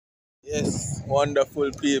Yes,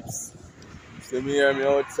 wonderful peeps. So me hear me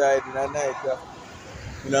outside in the night,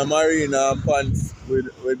 in a marina and pants with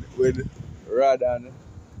rod and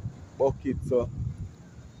bucket. So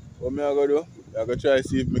what me I go do? I go try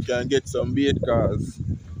see if me can get some bait, cause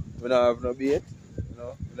we don't have no bait.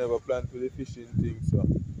 Never plan for the fishing thing. So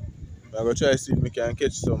I go try see if me can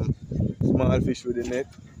catch some small fish with the net.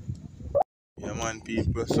 Yeah man,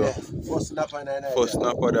 people. So Yeah, first snapper in the night. first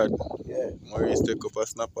snapper that Yeah. Maurice take up a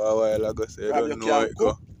snapper a while ago, so you Ram, don't you know how can it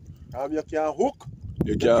go. cook. Ram, you can hook.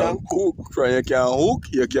 You can cook. From you can hook,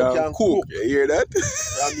 you can cook. You hear that?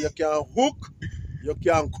 Ram, you can hook. You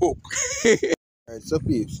can cook. Alright, so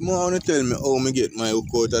peeps, more wanna tell me how me get my hook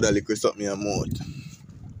out of the liquor something in my mouth.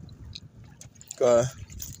 Cause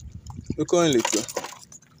look on liquor.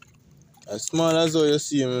 As small as how you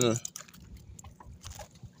see me,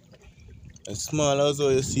 As small as how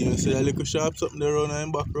you see me. See a little sharp something there around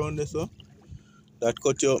in background there, so that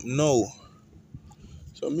cut you up now.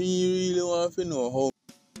 So me really want to know how.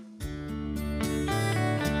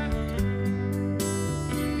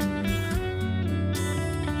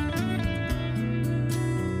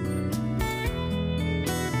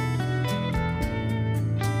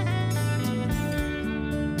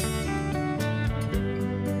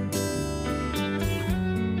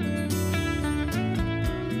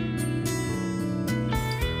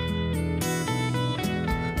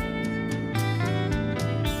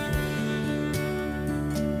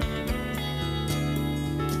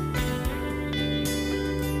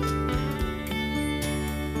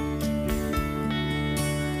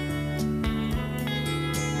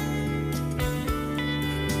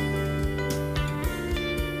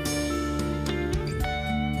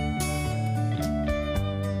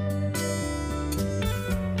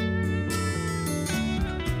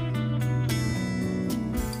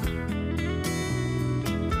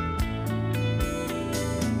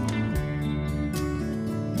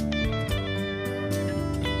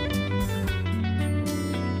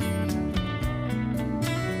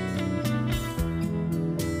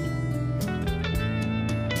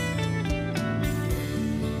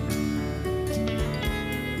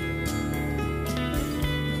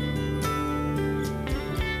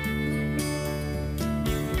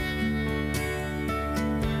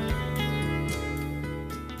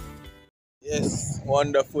 Yes,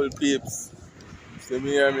 wonderful peeps. So me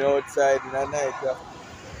hear me outside in the night,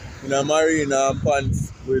 in a marina and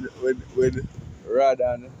pants with rod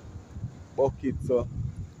and bucket. So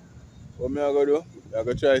what me I go do? I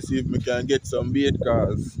go try see if me can get some bait,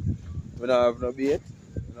 cause we don't have no bait.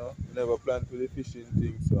 Never plan for the fishing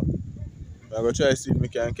thing. So I go try see if me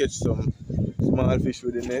can catch some small fish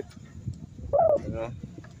with the net. You know,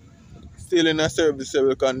 still in a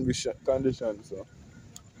serviceable condition. So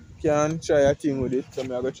can try a thing with it. So I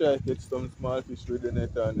go try catch some small fish with the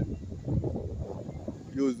net and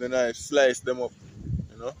use the knife, slice them up.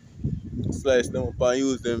 You know, slice them up and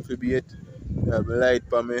use them for bait. I have a light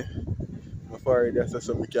for me. My forehead just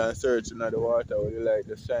so I can search in the water with the light,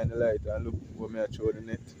 just shine the light and look where me I throw the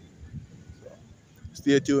net. So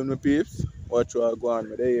stay tuned, my peeps. Watch what I go on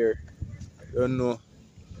with the ear. Don't know.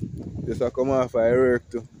 Just I come off I work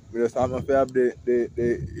too. We just have to have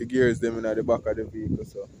the gears them in the back of the vehicle.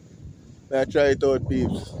 So I try it out,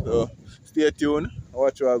 peeps. So stay tuned.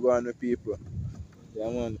 Watch what I go on with people. Yeah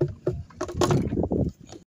man.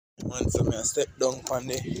 Man, so I step down on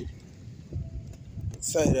the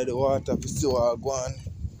side of the water to see what I go on.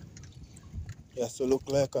 Yeah, so look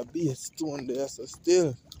like a big stone there, so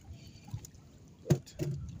still. But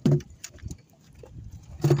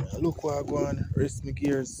yeah, look what I go on, rest my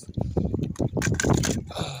gears.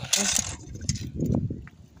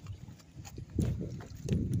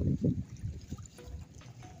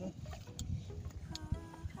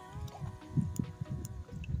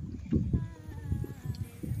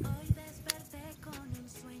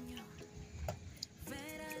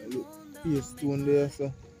 Look, big stone there,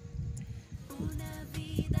 so.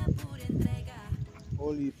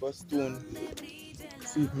 Whole heap of stone.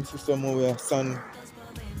 See if I see somewhere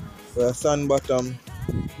where a sand bottom.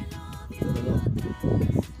 You know.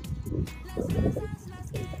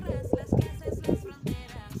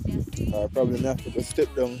 I probably have to go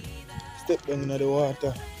step down into the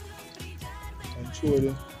water and throw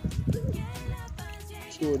the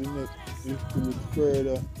net a little bit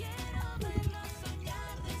further.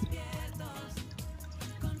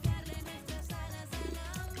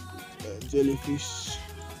 Jellyfish,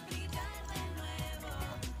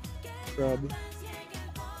 crab.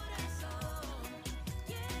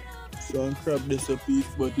 Some crab this a piece,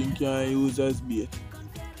 but you can use as bait.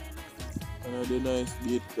 Another nice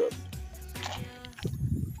bait crab.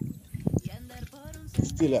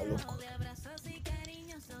 Still a look.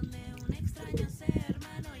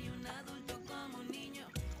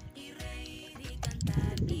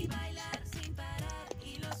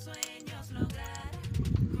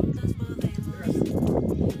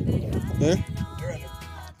 Eh?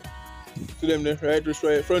 To them there, right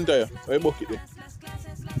front of you. Right bucket there.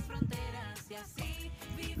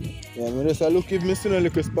 Yeah, I just look if I see a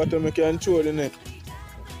little spot and I can throw the net.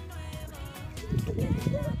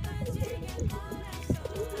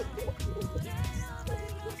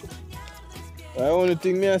 The only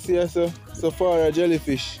thing I see is so far a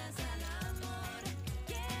jellyfish.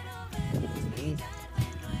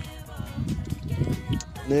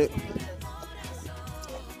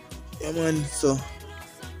 Yeah, man, so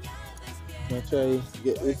I try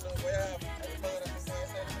get this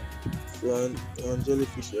one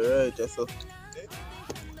jellyfish right so.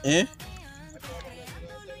 Eh?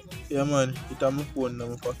 Yeah, man, it's on my phone in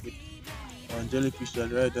my pocket. One jellyfish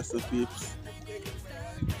that right so peeps.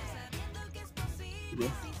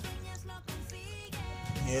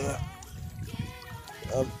 Yeah.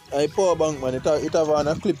 I power bank, man, it have on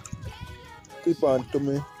a clip on to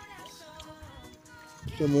me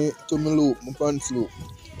loop, my pants loop.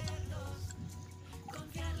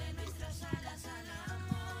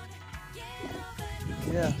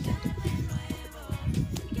 Yeah.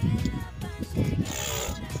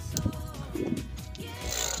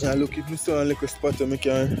 Yeah, look, if I see a little spot I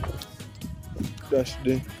can dash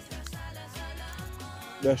the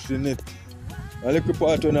net. A little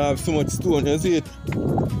part when I have so much stone, you see it?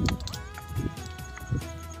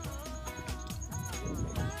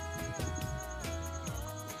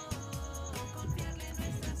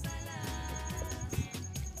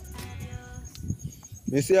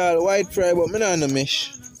 I see all white fry, but I don't know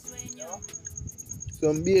mesh.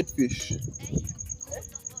 Some bait fish.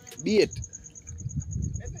 Bait.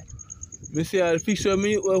 I see all fish that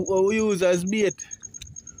we use as bait.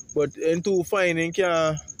 But in too fine,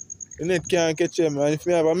 the net can't catch them. And if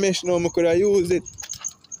I have a mesh now, I could have used it.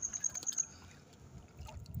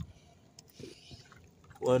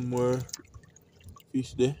 One more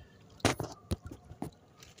fish there. I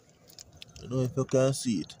don't know if you can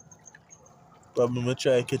see it. Probably I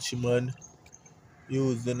try to catch him and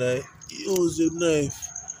use the knife.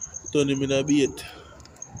 Turn him in a bait.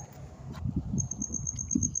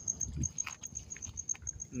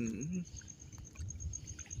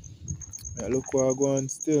 Yeah, look what I go on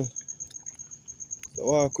still. So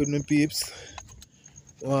walk with me, peeps.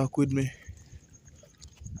 Walk with me.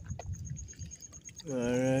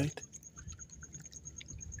 Alright.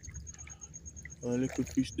 A little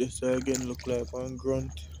fish this again look like one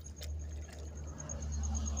grunt.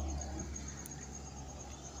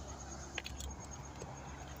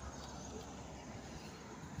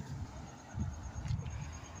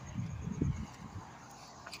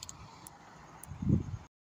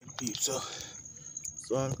 Peeps, so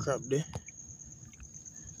one crab there.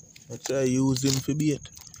 I try use him for bait.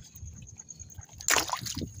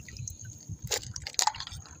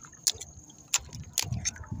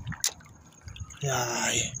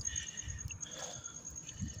 Aye.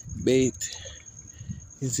 Bait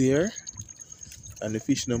is here. And the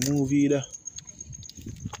fish no move either.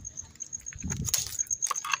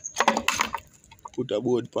 Put a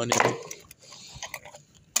board on it.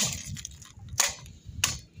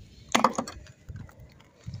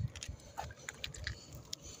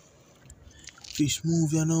 Fish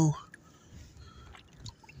move you now.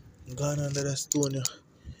 Gone under the stone here.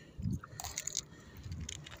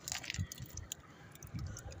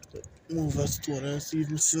 Move a stone and see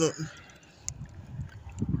if I see nothing.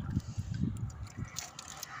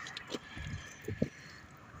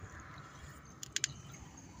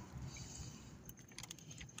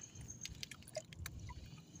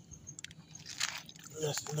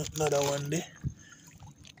 That's another one there.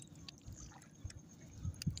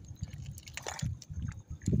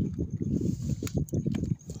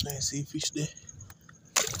 I see fish there.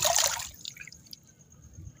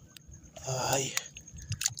 Aye.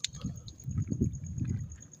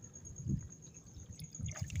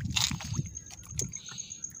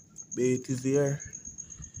 Bait is here.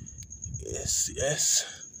 Yes.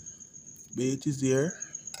 Bait is here.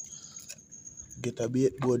 Get a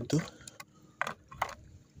bait board too.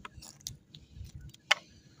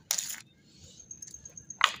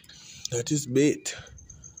 That is bait.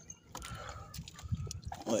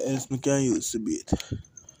 What else we can use the bait?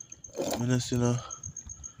 I don't see no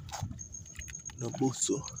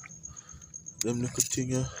busso. Them little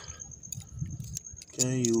thing you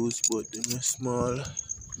can use, but them a small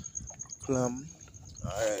clam.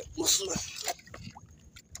 Alright, busso.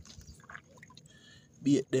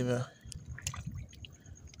 Bait them ya.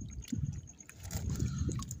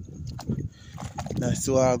 That's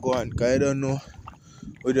why I go on, because I don't know.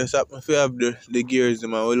 We just happen to have the gears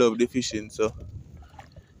and we love the fishing, so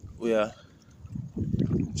we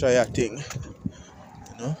try a thing,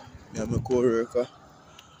 you know. Yeah, my co-worker.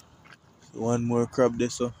 So one more crab there,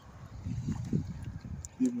 so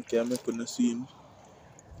see if I can make on see him.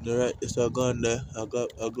 The right is I gone there. I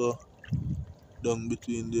go down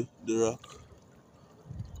between the rock.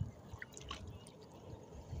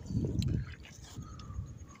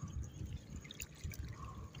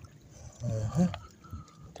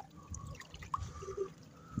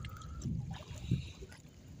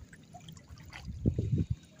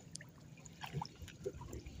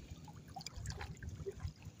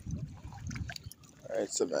 Alright,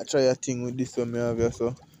 so I try a thing with this one I have here,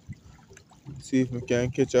 so see if I can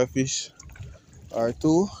catch a fish or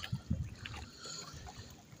two.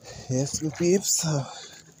 Yes, my peeps.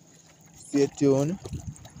 Stay tuned.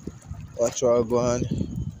 Watch what I go on.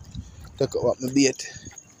 Take up what my bait.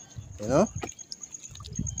 You know?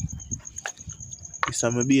 This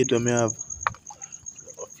is my bait when I have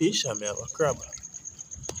a fish and I have a crab.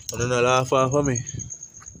 And then I laugh off of me.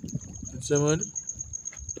 You see, man?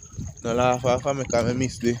 No laugh off of me because I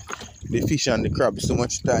miss the fish and the crab so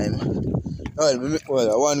much time.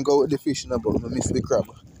 Well, I want to go with the fish now, but I miss the crab.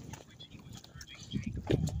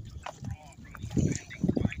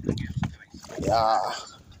 Yeah.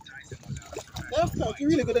 Yeah, fuck, you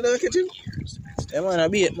really good at that kitchen? Yeah, man, I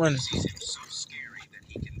bait, man.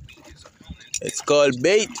 It's called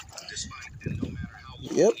bait.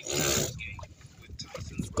 Yep.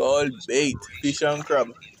 It's called bait. Fish and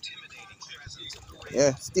crab.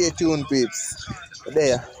 Yeah, stay tuned, peeps.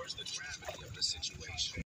 There.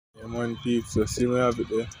 Yeah, man, peeps. So, see me have it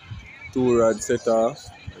there. 2 rod set off.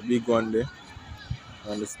 The big one there.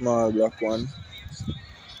 And the small black one.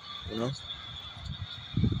 You know?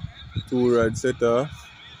 2 rod set off.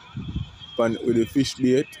 With the fish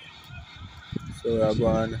bait. So, I go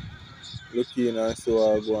on. Look in and see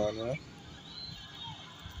what I go on. Huh?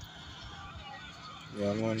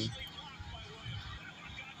 Yeah, man.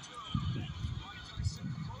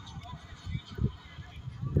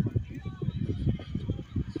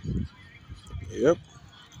 Yep.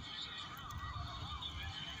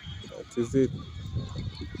 That is it.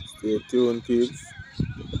 Stay tuned, peeps.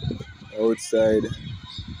 Outside.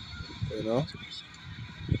 You know?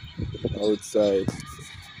 Outside.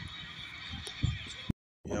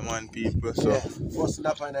 Yeah, man, people. So, Yeah. First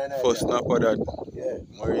snapper in the night. first snapper that Yeah.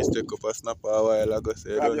 Maurice take up a snapper a while ago, so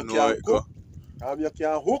you Crab, don't you know how can it go. Crab, you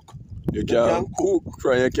can hook. You can cook.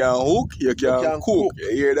 Try, you can hook, you can cook. You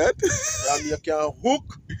hear that? Crab, you can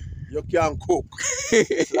hook. You can cook.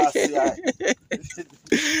 It's last year.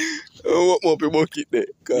 Oh, what more pe bucket there?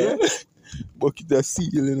 Yeah. Bucket a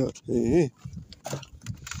seal, you know. Yeah.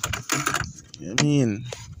 You mean?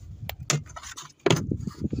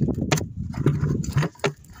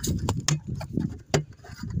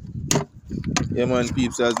 Yeah, man,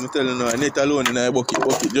 peeps, as me telling you, net alone in a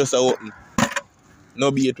bucket just a open. No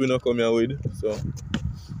bait we no come here with, so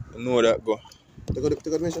you know that go.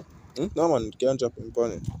 Take a measure. No, man, can't drop him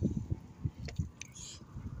on it.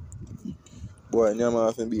 Boy, you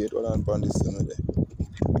have to bait all on pan this thing there.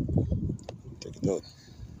 Take it out.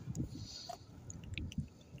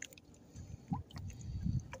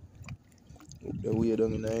 The way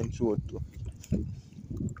down in the throat too.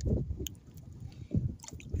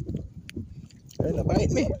 Trying to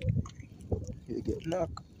bite me. You get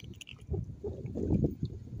knocked.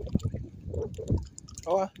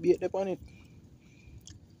 Oh, bait up on it.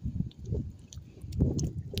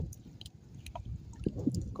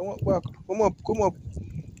 Come up back. Come up.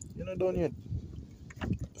 You're not done yet.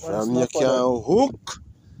 From you can hook,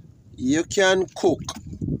 you can cook.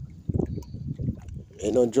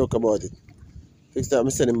 Ain't no joke about it. Fix that, I'm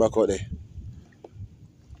sending back out there.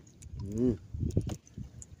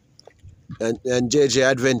 And JJ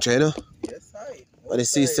Adventure, you know? Yes, I. On the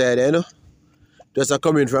seaside, you know? Just a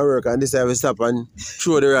coming from work and this have to stop and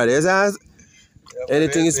throw the rod. Yes,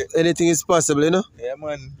 anything is possible, you know? Yeah,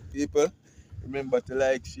 man, people. Remember to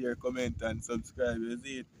like, share, comment, and subscribe. You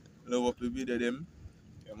see it? Love up the video, them.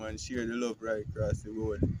 Yeah, man, share the love right across the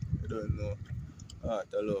world. You don't know.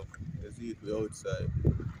 Heart of love. You see it? We outside.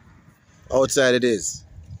 Outside it is.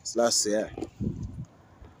 It's last year.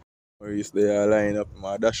 Where you stay line up,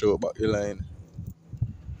 my dash out back the line.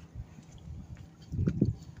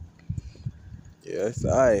 Yes,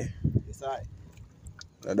 I. Yes, I.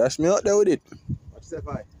 Now dash me out there with it. What's that,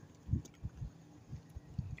 I?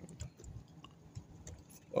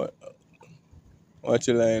 Watch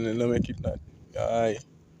your line and don't make it not. Aye.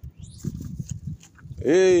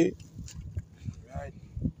 Hey. Right.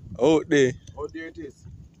 Out there. Out there it is.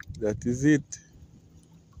 That is it.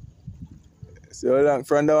 See how long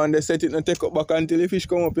from the one they set it and take up back until the fish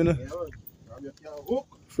come up, you know? Yeah, man. From you can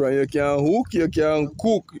hook. From you can hook, you can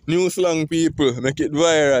cook. New slang people, make it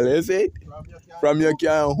viral, you see? From you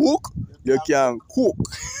can hook, you can cook.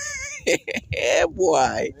 Hey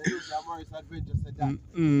boy.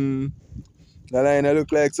 The line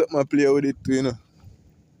look like something I play with it too, you know.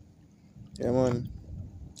 Yeah man.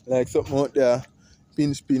 Like something out there.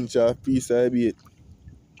 Pinch or piece of bait.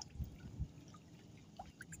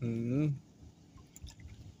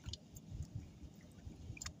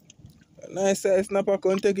 Nice size snapper,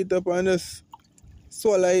 come take it up and just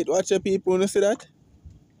swallow it. Watch your people, you see that?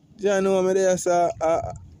 You know me there, so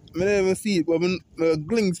I don't even see it, but I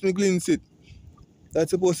glimpse it.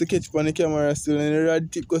 That's supposed to catch on the camera still, and the rod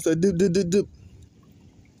tip goes a dip.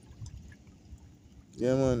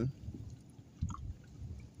 Yeah man.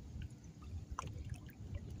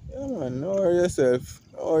 Yeah man, don't worry yourself.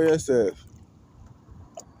 Don't worry yourself.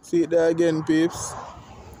 See it there again, peeps.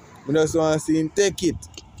 I just want to see him take it.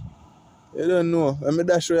 You don't know. Let me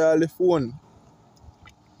dash you all the phone.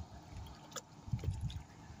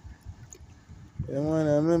 Yeah man,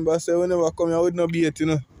 I remember I said we never come here with no bait, you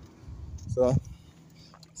know. So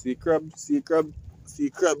see crab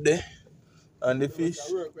there. And the fish.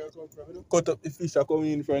 Cut up the fish are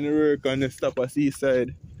coming in from the work and they stop at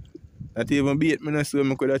seaside. Not even bait me, so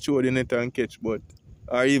I could have thrown the net and catch, but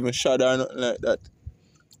or even shot or nothing like that.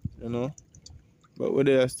 You know? But we're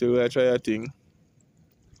there still, we'll try a thing.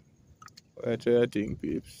 We'll try a thing,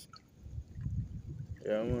 peeps.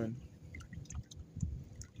 Yeah man.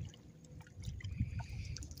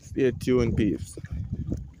 Stay tuned, peeps.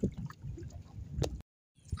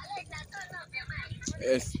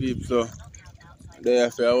 Yes, peeps, so there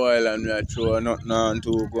for a while and we are throw nothing on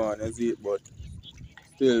to go on, you see it, but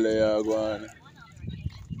still they are going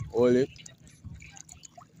hold it,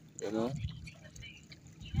 you know.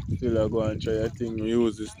 Still I go and try a thing. Me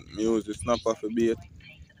use the snapper for bait.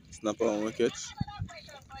 Snapper on my catch.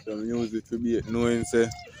 So I use it for bait, knowing say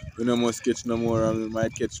we no must catch no more and we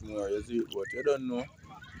might catch more, you see it, but you don't know.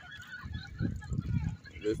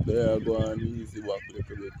 Just there I go and easy walk a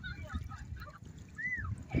little bit.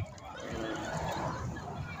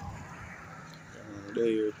 There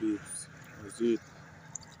you peeps. You see it.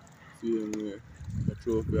 See him here. I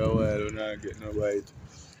throw for a while when I get no bite.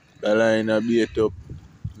 The line a bait up.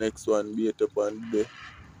 Next one bait up and there.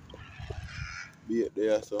 Bait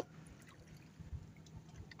there so.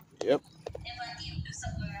 Yep.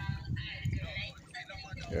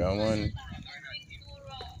 Yeah man.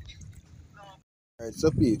 Alright,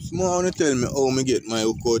 so peeps, more wanna tell me how me get my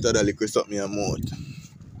hook out of the liquor something in my mouth.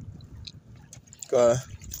 Cause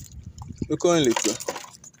look on liquor.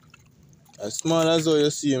 As small as how you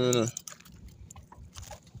see me, you know.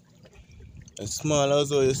 As small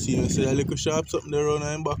as how you see me, see a little sharp something there around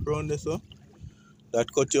in the background there so.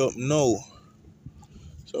 That cut you up now.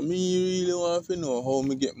 So me really want to know how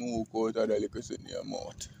me get my hook out of the liquor sitting in your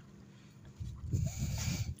mouth.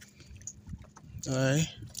 Alright.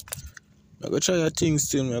 I go try a thing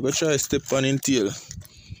still, I go try step on in tail.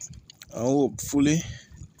 And hopefully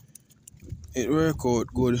it work out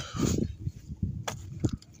good.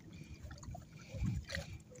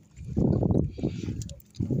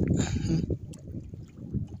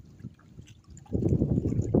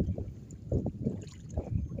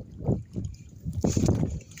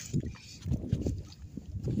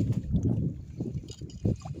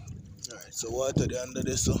 Alright, so water the under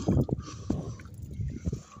there so.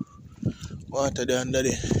 Water the under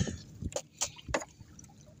there.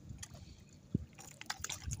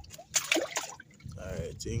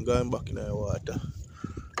 Alright, so I'm going back in the water.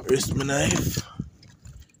 Rest my knife.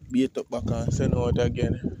 Bait up back and send out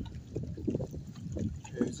again.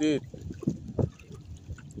 You see it?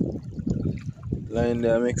 Line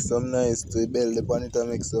there make some nice to belt upon it and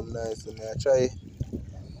make some nice. And I try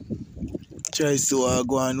see what I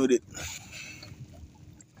go on with it.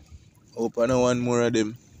 Hope I know one more of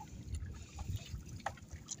them.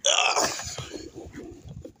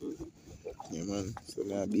 Yeah man, so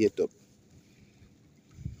now bait up.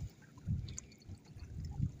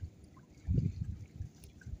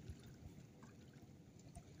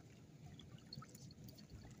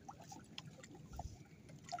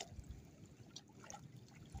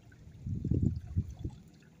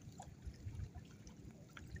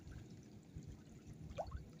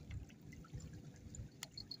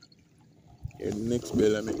 Yeah, the next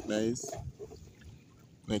bell I make nice.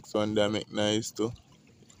 Next one that make nice too.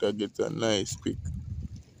 That gets a nice pick.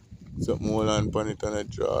 Something more on it and I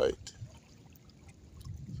draw it.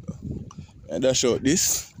 So, I dash out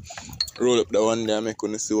this. Roll up the one there, I make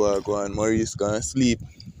gonna see what I go on. Maurice gonna sleep.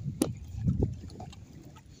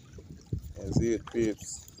 You see it,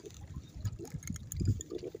 peeps.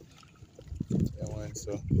 Yeah, man. man.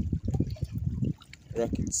 So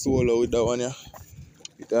rock it solo with that one, yeah.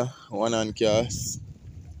 With a one-hand cast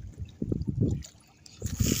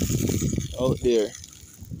out there.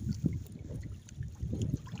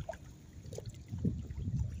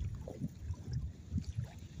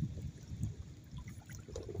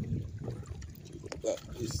 That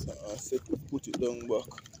is set to put it down back.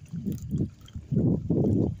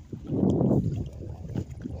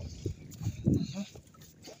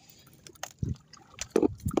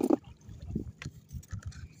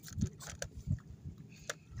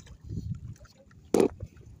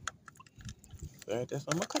 Right, that's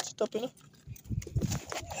why I'm gonna catch it up, you know.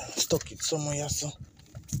 Stuck it somewhere, so.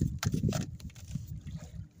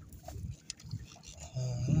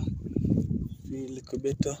 Feel a little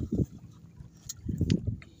better.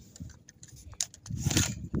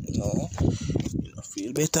 No, you don't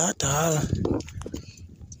feel better at all.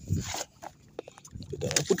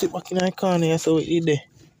 But I put it back in the corner here so it is there.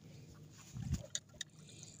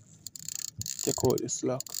 Take out the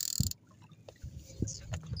slack.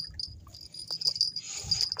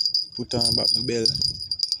 Put on back my bell.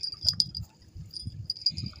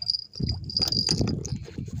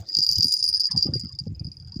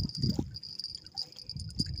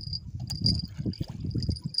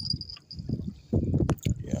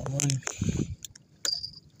 Yeah, man.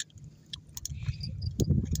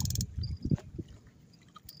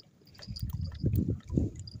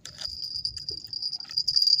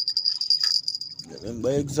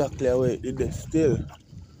 Remember exactly how it did it still.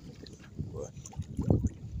 But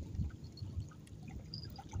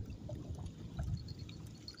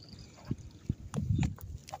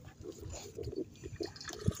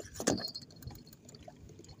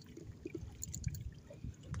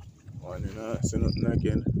man, you know, say nothing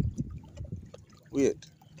again. Wait,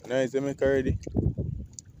 nice to make already.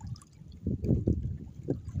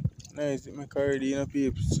 Nice to make already, you know,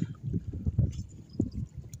 peeps.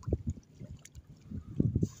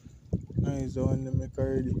 Nice the one to make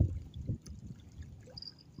already.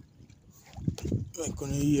 I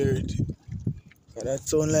couldn't hear it. Cause that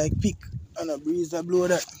sound like pick and a breeze that blow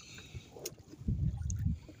that.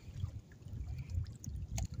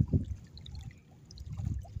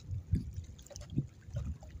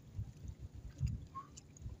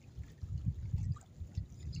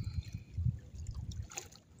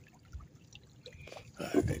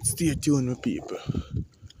 Alright, stay tuned with people.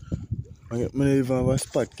 I don't even have a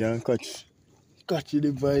spot can catch the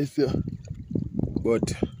device here.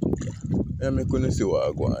 But I couldn't see what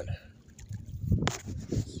I go on.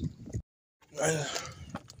 Well,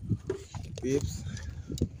 peeps.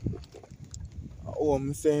 Oh,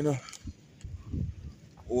 I'm saying,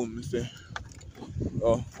 me say.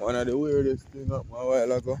 Oh, one of the weirdest things up a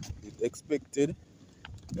while ago. It's expected,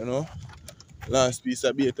 you know. Last piece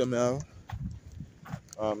of bait I have.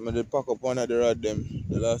 I did pack up one of the rod them.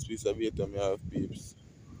 The last piece of bait I have, peeps.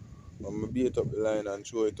 When I bait up the line and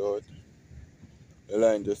throw it out, the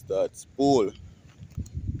line just starts pull.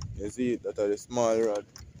 You see it? That are the small rod.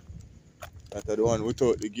 That are the one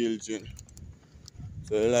without the gills in.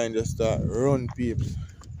 So the line just start run, peeps.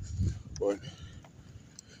 But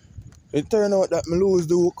it turned out that I lose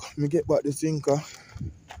the hook, I get back the sinker.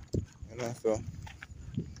 You know, so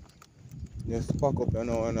just pack up, you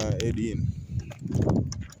know, and I head in.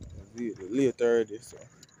 You see it late already, so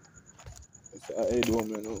it's a head home,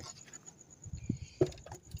 you know.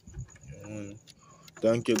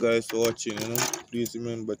 Thank you guys for watching, you know. Please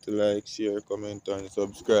remember to like, share, comment, and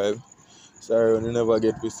subscribe. Sorry when you never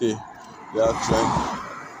get to see the action.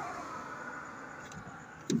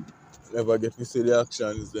 Never get to see the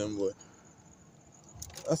actions them, but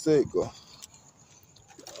that's how it go.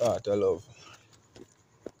 Heart of love.